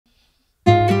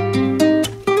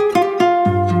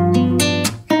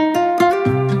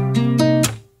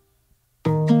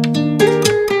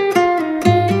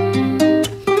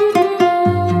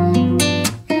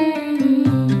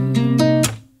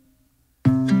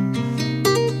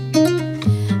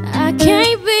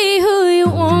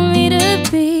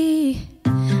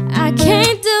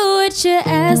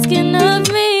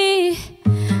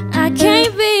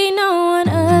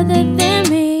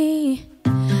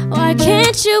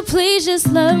you please just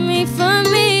love me for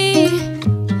me?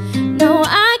 No,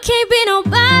 I can't be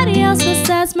nobody else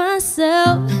besides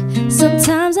myself.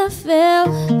 Sometimes I fail,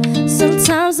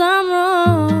 sometimes I'm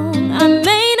wrong. I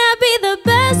may not be the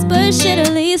best, but shit,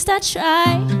 at least I try.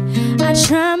 I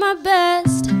try my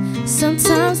best,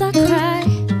 sometimes I cry.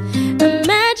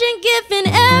 Imagine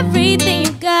giving everything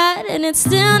you got and it's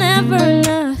still never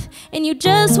enough, and you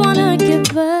just wanna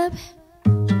give up.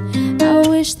 I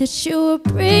wish that you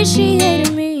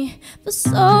appreciated me for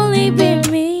solely being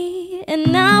me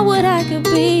and not what I could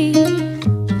be.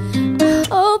 I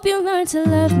hope you learn to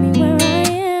love me where I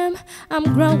am. I'm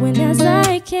growing as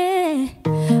I can.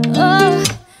 Oh,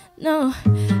 no,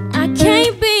 I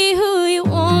can't be who you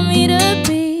want me to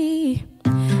be.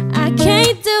 I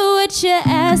can't do what you're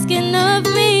asking of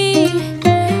me.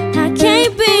 I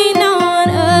can't be no one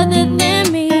other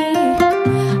than me.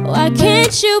 Why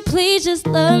can't you please just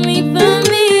love me for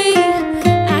me?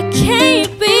 I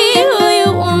can't be who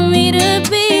you want me to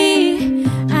be.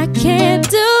 I can't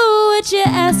do what you're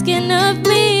asking of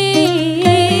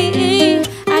me.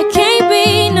 I can't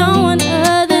be no one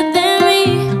other than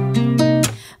me.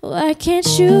 Why can't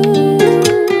you?